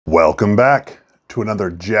Welcome back to another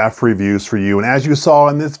Jeff Reviews for you. And as you saw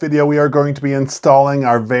in this video, we are going to be installing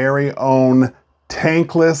our very own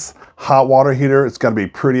tankless hot water heater. It's going to be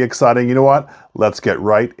pretty exciting. You know what? Let's get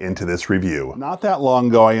right into this review. Not that long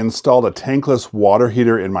ago, I installed a tankless water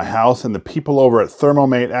heater in my house, and the people over at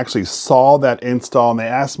Thermomate actually saw that install and they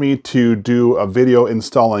asked me to do a video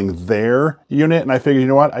installing their unit. And I figured, you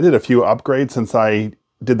know what? I did a few upgrades since I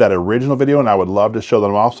did that original video, and I would love to show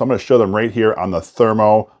them off. So I'm going to show them right here on the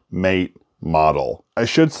Thermomate model. I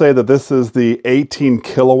should say that this is the 18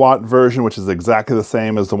 kilowatt version, which is exactly the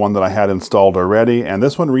same as the one that I had installed already. And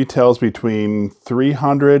this one retails between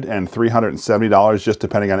 $300 and $370, just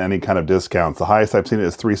depending on any kind of discounts. The highest I've seen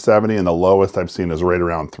is $370 and the lowest I've seen is right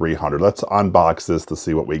around $300. Let's unbox this to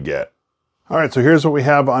see what we get. All right, so here's what we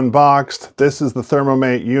have unboxed. This is the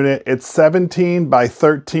Thermomate unit. It's 17 by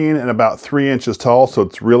 13 and about 3 inches tall, so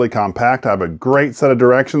it's really compact. I have a great set of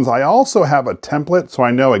directions. I also have a template, so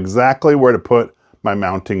I know exactly where to put my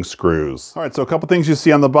mounting screws. All right, so a couple things you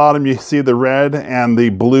see on the bottom. You see the red and the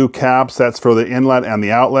blue caps. That's for the inlet and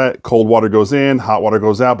the outlet. Cold water goes in, hot water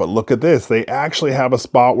goes out. But look at this. They actually have a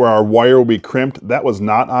spot where our wire will be crimped. That was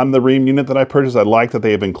not on the Rheem unit that I purchased. I like that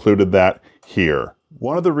they have included that here.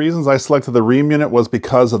 One of the reasons I selected the Rheem unit was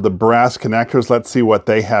because of the brass connectors. Let's see what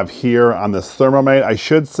they have here on this Thermomate. I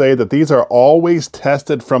should say that these are always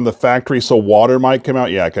tested from the factory, so water might come out.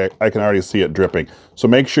 Yeah, I can already see it dripping. So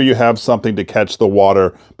make sure you have something to catch the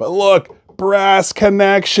water. But look, brass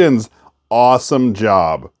connections. Awesome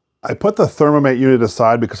job. I put the Thermomate unit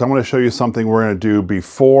aside because I want to show you something we're going to do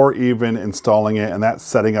before even installing it, and that's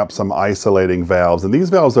setting up some isolating valves. And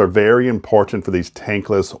these valves are very important for these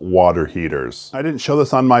tankless water heaters. I didn't show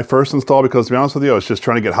this on my first install because, to be honest with you, I was just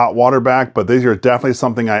trying to get hot water back, but these are definitely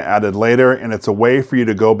something I added later, and it's a way for you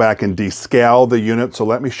to go back and descale the unit. So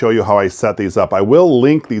let me show you how I set these up. I will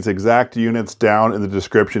link these exact units down in the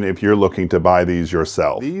description if you're looking to buy these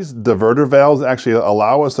yourself. These diverter valves actually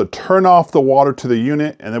allow us to turn off the water to the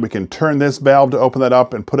unit, and then we can turn this valve to open that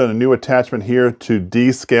up and put in a new attachment here to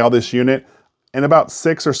descale this unit. In about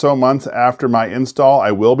 6 or so months after my install,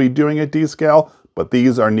 I will be doing a descale, but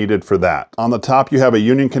these are needed for that. On the top, you have a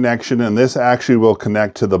union connection, and this actually will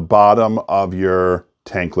connect to the bottom of your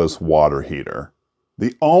tankless water heater.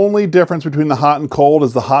 The only difference between the hot and cold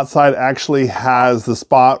is the hot side actually has the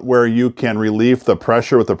spot where you can relieve the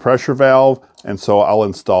pressure with the pressure valve, and so I'll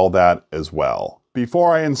install that as well.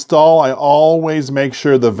 Before I install, I always make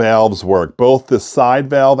sure the valves work, both the side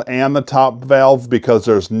valve and the top valve, because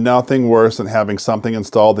there's nothing worse than having something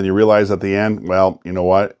installed and you realize at the end, well, you know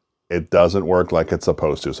what? It doesn't work like it's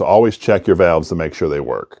supposed to. So always check your valves to make sure they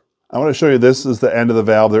work. I want to show you, this is the end of the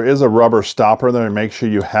valve. There is a rubber stopper there, and make sure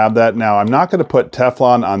you have that. Now, I'm not going to put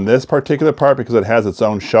Teflon on this particular part because it has its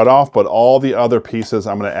own shutoff, but all the other pieces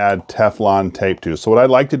I'm going to add Teflon tape to. So what I'd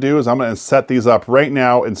like to do is I'm going to set these up right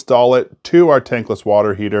now, install it to our tankless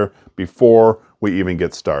water heater before we even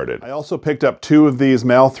get started. I also picked up 2 of these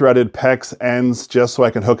male-threaded PEX ends just so I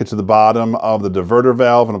can hook it to the bottom of the diverter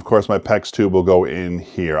valve, and of course my PEX tube will go in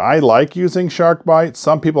here. I like using shark bites.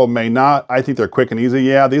 Some people may not. I think they're quick and easy.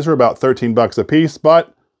 Yeah, these are about 13 bucks a piece,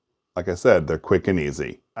 but like I said, they're quick and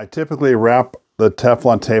easy. I typically wrap the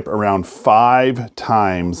Teflon tape around 5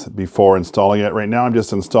 times before installing it. Right now I'm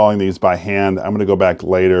just installing these by hand. I'm gonna go back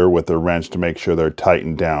later with the wrench to make sure they're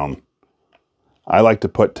tightened down. I like to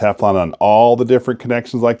put Teflon on all the different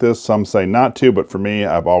connections like this. Some say not to, but for me,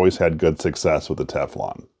 I've always had good success with the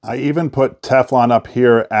Teflon. I even put Teflon up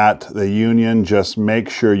here at the union. Just make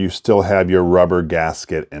sure you still have your rubber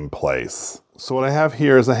gasket in place. So what I have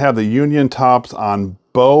here is I have the union tops on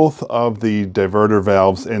both of the diverter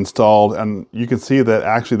valves installed, and you can see that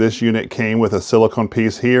actually this unit came with a silicone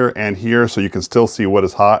piece here and here, so you can still see what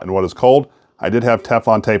is hot and what is cold. I did have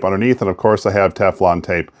Teflon tape underneath, and of course I have Teflon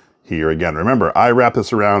tape here again. Remember, I wrap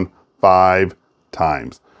this around 5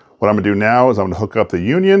 times. What I'm gonna do now is I'm gonna hook up the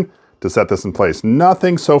union to set this in place.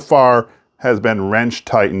 Nothing so far has been wrench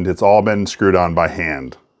tightened. It's all been screwed on by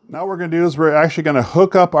hand. Now what we're gonna do is we're actually gonna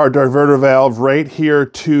hook up our diverter valve right here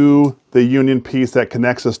to the union piece that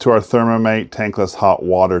connects us to our Thermomate tankless hot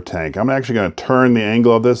water tank. I'm actually gonna turn the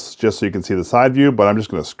angle of this just so you can see the side view, but I'm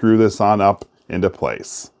just gonna screw this on up into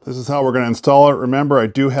place. This is how we're gonna install it. Remember, I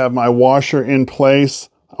do have my washer in place.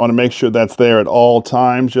 I want to make sure that's there at all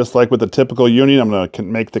times, just like with the typical union. I'm going to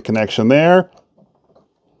make the connection there.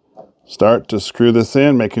 Start to screw this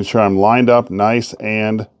in, making sure I'm lined up nice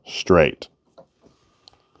and straight.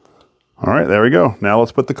 All right, there we go. Now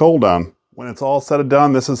let's put the cold on. When it's all said and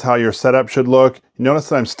done, this is how your setup should look. You notice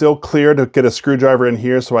that I'm still clear to get a screwdriver in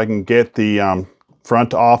here so I can get the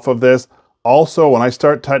front off of this. Also, when I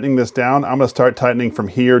start tightening this down, I'm going to start tightening from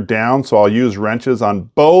here down. So I'll use wrenches on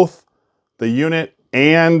both the unit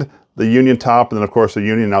and the union top, and then of course the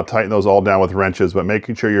union. I'll tighten those all down with wrenches, but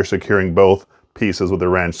making sure you're securing both pieces with a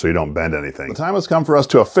wrench so you don't bend anything. The time has come for us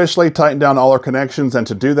to officially tighten down all our connections, and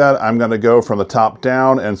to do that I'm going to go from the top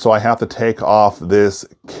down, and so I have to take off this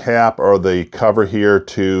cap or the cover here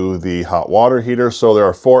to the hot water heater. So there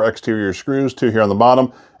are 4 exterior screws, 2 here on the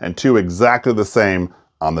bottom and 2 exactly the same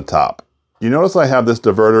on the top. You notice I have this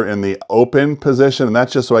diverter in the open position, and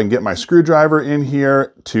that's just so I can get my screwdriver in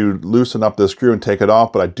here to loosen up the screw and take it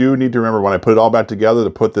off. But I do need to remember when I put it all back together to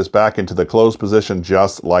put this back into the closed position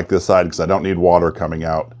just like this side, because I don't need water coming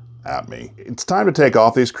out at me. It's time to take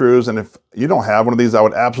off these screws, and if you don't have one of these, I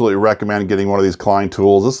would absolutely recommend getting one of these Klein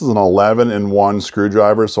tools. This is an 11-in-1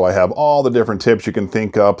 screwdriver, so I have all the different tips you can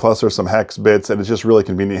think of, plus there's some hex bits, and it's just really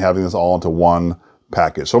convenient having this all into one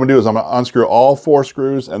package. So what I'm gonna do is I'm gonna unscrew all 4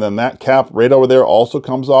 screws, and then that cap right over there also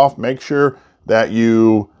comes off. Make sure that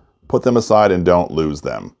you put them aside and don't lose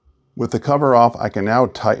them. With the cover off, I can now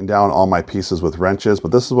tighten down all my pieces with wrenches,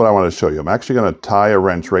 but this is what I want to show you. I'm actually gonna tie a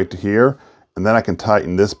wrench right to here, and then I can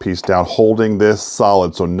tighten this piece down, holding this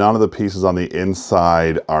solid so none of the pieces on the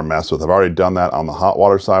inside are messed with. I've already done that on the hot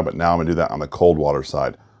water side, but now I'm gonna do that on the cold water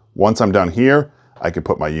side. Once I'm done here, I can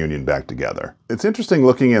put my union back together. It's interesting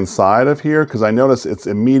looking inside of here because I notice it's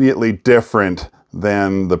immediately different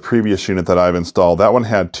than the previous unit that I've installed. That one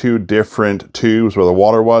had 2 different tubes where the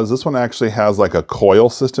water was. This one actually has like a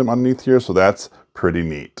coil system underneath here, so that's pretty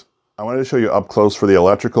neat. I wanted to show you up close for the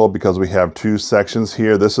electrical because we have 2 sections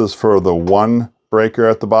here. This is for the one breaker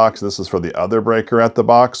at the box. This is for the other breaker at the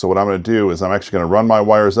box. So what I'm going to do is I'm actually going to run my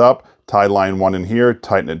wires up, tie line 1 in here,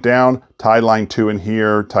 tighten it down, tie line 2 in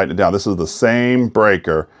here, tighten it down. This is the same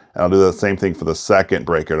breaker, and I'll do the same thing for the second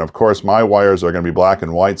breaker. And of course, my wires are going to be black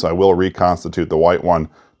and white, so I will reconstitute the white one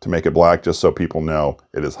to make it black just so people know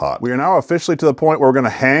it is hot. We are now officially to the point where we're going to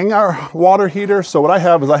hang our water heater. So what I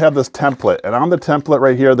have is I have this template, and on the template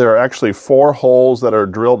right here, there are actually 4 holes that are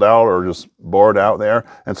drilled out or just bored out there.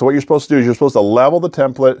 And so what you're supposed to do is you're supposed to level the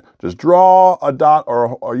template, just draw a dot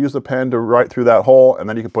or use a pen to write through that hole, and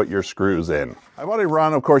then you can put your screws in. I've already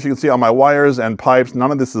run, of course, you can see all my wires and pipes.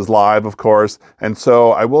 None of this is live, of course. And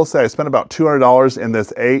so I will say I spent about $200 in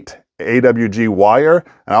this 8 AWG wire,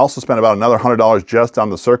 and I also spent about another $100 just on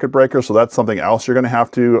the circuit breaker, so that's something else you're going to have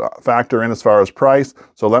to factor in as far as price.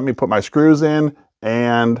 So let me put my screws in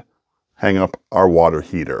and hang up our water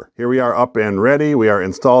heater. Here we are up and ready. We are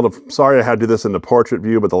installed. Sorry I had to do this in the portrait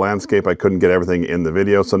view, but the landscape, I couldn't get everything in the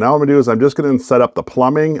video. So now what I'm going to do is I'm just going to set up the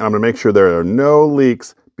plumbing, and I'm going to make sure there are no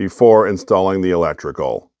leaks before installing the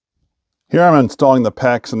electrical. Here I'm installing the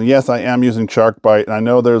PEX, and yes, I am using SharkBite, and I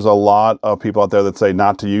know there's a lot of people out there that say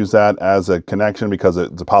not to use that as a connection because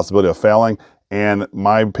it's a possibility of failing, and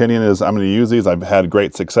my opinion is I'm going to use these. I've had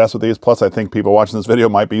great success with these, plus I think people watching this video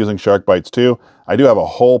might be using SharkBites too. I do have a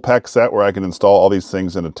whole PEX set where I can install all these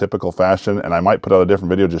things in a typical fashion, and I might put out a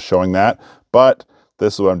different video just showing that, but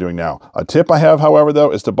this is what I'm doing now. A tip I have, however,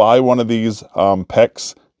 though, is to buy one of these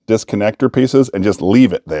PEX disconnector pieces and just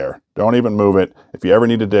leave it there. Don't even move it. If you ever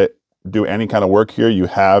needed to do any kind of work here, you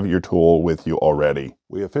have your tool with you already.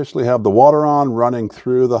 We officially have the water on running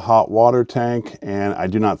through the hot water tank, and I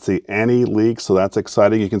do not see any leaks, so that's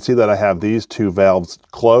exciting. You can see that I have these 2 valves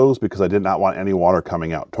closed because I did not want any water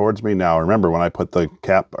coming out towards me. Now remember, when I put the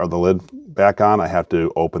cap or the lid back on, I have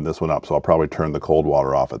to open this one up, so I'll probably turn the cold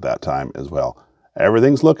water off at that time as well.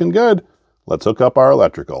 Everything's looking good. Let's hook up our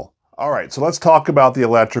electrical. All right, so let's talk about the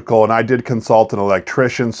electrical, and I did consult an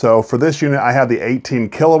electrician. So for this unit, I had the 18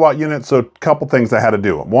 kilowatt unit, so a couple things I had to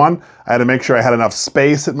do. One, I had to make sure I had enough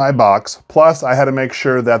space in my box, plus I had to make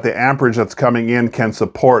sure that the amperage that's coming in can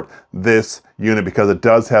support this unit because it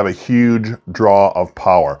does have a huge draw of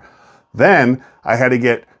power. Then I had to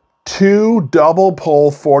get 2 double pole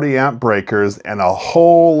 40 amp breakers and a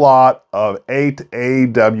whole lot of 8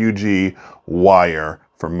 AWG wire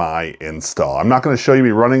for my install. I'm not going to show you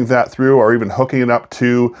me running that through or even hooking it up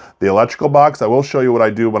to the electrical box. I will show you what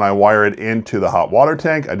I do when I wire it into the hot water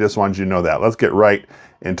tank. I just wanted you to know that. Let's get right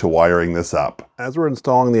into wiring this up. As we're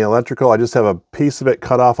installing the electrical, I just have a piece of it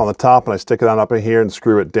cut off on the top, and I stick it on up in here and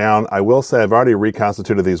screw it down. I will say I've already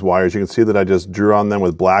reconstituted these wires. You can see that I just drew on them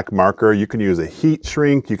with black marker. You can use a heat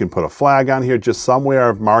shrink. You can put a flag on here, just some way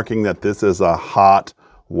of marking that this is a hot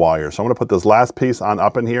wire. So I'm going to put this last piece on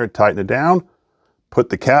up in here, tighten it down, put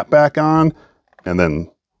the cap back on, and then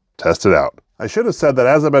test it out. I should have said that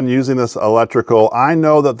as I've been using this electrical, I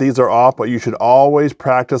know that these are off, but you should always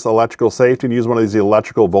practice electrical safety and use one of these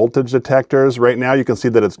electrical voltage detectors. Right now you can see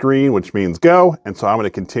that it's green, which means go, and so I'm going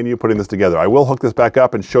to continue putting this together. I will hook this back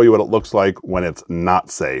up and show you what it looks like when it's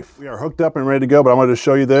not safe. We are hooked up and ready to go, but I wanted to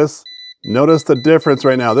show you this. Notice the difference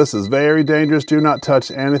right now. This is very dangerous. Do not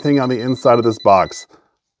touch anything on the inside of this box.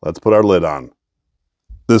 Let's put our lid on.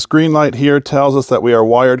 This green light here tells us that we are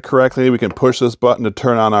wired correctly. We can push this button to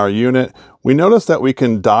turn on our unit. We notice that we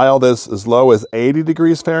can dial this as low as 80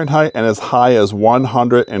 degrees Fahrenheit and as high as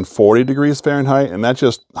 140 degrees Fahrenheit, and that's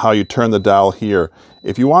just how you turn the dial here.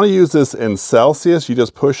 If you want to use this in Celsius, you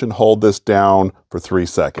just push and hold this down for 3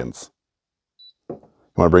 seconds. You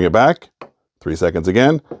want to bring it back? 3 seconds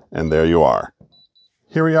again, and there you are.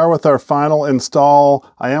 Here we are with our final install.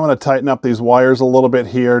 I am going to tighten up these wires a little bit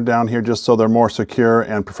here, down here, just so they're more secure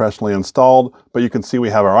and professionally installed. But you can see we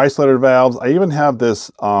have our isolator valves. I even have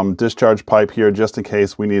this discharge pipe here just in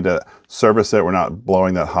case we need to service it. We're not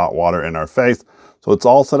blowing that hot water in our face. So it's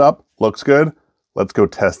all set up, looks good. Let's go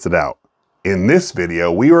test it out. In this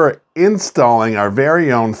video, we were installing our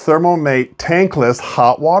very own Thermomate tankless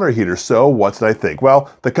hot water heater. So what did I think?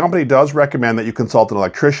 Well, the company does recommend that you consult an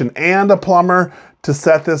electrician and a plumber to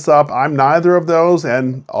set this up. I'm neither of those,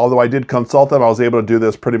 and although I did consult them, I was able to do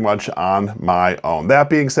this pretty much on my own. That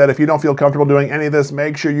being said, if you don't feel comfortable doing any of this,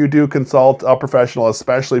 make sure you do consult a professional,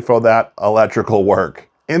 especially for that electrical work.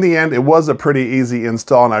 In the end, it was a pretty easy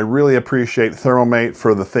install, and I really appreciate Thermomate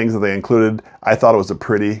for the things that they included. I thought it was a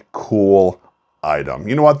pretty cool item.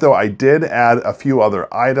 You know what though? I did add a few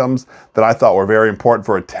other items that I thought were very important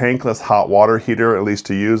for a tankless hot water heater, at least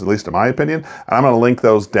to use, at least in my opinion. And I'm going to link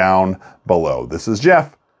those down below. This is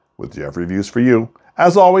Jeff with Jeff Reviews for You.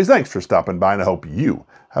 As always, thanks for stopping by, and I hope you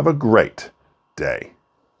have a great day.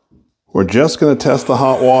 We're just going to test the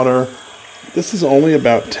hot water. This is only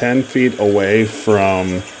about 10 feet away from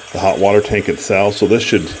the hot water tank itself, so this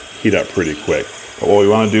should heat up pretty quick. But what we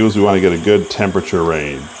want to do is we want to get a good temperature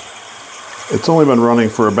read. It's only been running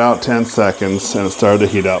for about 10 seconds and it started to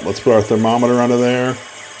heat up. Let's put our thermometer under there.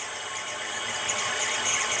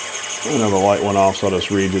 I know the light went off, so I'll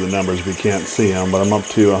just read you the numbers if you can't see them, but I'm up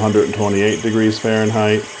to 128 degrees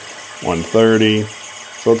Fahrenheit, 130.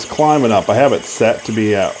 So it's climbing up. I have it set to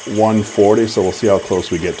be at 140, so we'll see how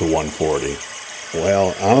close we get to 140.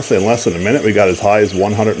 Well, honestly, in less than a minute, we got as high as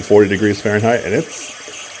 140 degrees Fahrenheit, and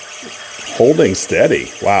it's holding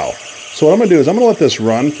steady. Wow. So what I'm going to do is I'm going to let this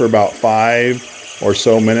run for about 5 or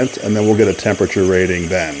so minutes, and then we'll get a temperature rating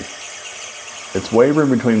then. It's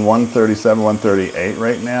wavering between 137 and 138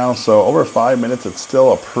 right now, so over 5 minutes, it's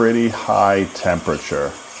still a pretty high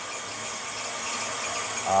temperature.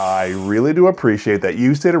 I really do appreciate that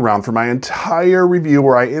you stayed around for my entire review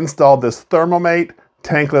where I installed this Thermomate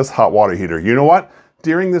tankless hot water heater. You know what?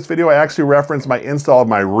 During this video, I actually referenced my install of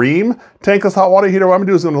my Rheem tankless hot water heater. What I'm going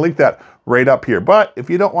to do is I'm going to link that right up here. But if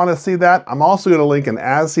you don't want to see that, I'm also going to link an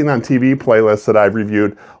As Seen on TV playlist that I've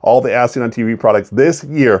reviewed all the As Seen on TV products this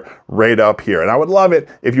year right up here. And I would love it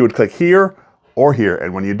if you would click here or here.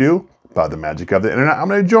 And when you do, by the magic of the internet, I'm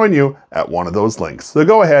going to join you at one of those links. So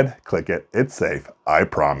go ahead, click it. It's safe, I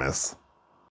promise.